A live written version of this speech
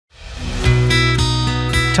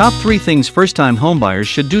Top 3 things first-time homebuyers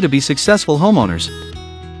should do to be successful homeowners.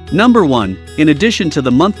 Number 1. In addition to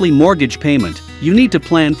the monthly mortgage payment, you need to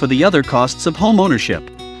plan for the other costs of homeownership.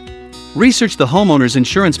 Research the homeowner's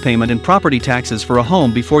insurance payment and property taxes for a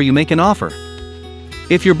home before you make an offer.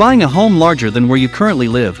 If you're buying a home larger than where you currently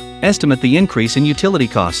live, estimate the increase in utility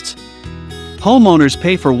costs. Homeowners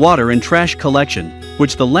pay for water and trash collection,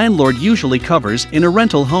 which the landlord usually covers in a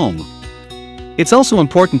rental home. It's also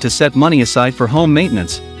important to set money aside for home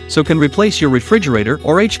maintenance, so can replace your refrigerator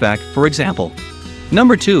or HVAC, for example.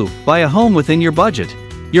 Number 2. Buy a home within your budget.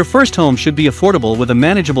 Your first home should be affordable with a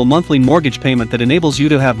manageable monthly mortgage payment that enables you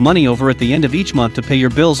to have money over at the end of each month to pay your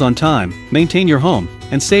bills on time, maintain your home,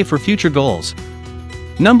 and save for future goals.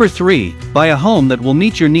 Number 3. Buy a home that will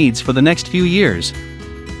meet your needs for the next few years.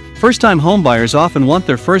 First-time homebuyers often want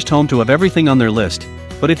their first home to have everything on their list.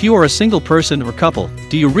 But if you are a single person or couple,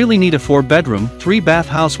 do you really need a 4-bedroom, 3-bath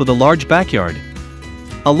house with a large backyard?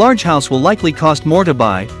 A large house will likely cost more to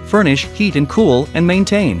buy, furnish, heat and cool, and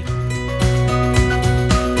maintain.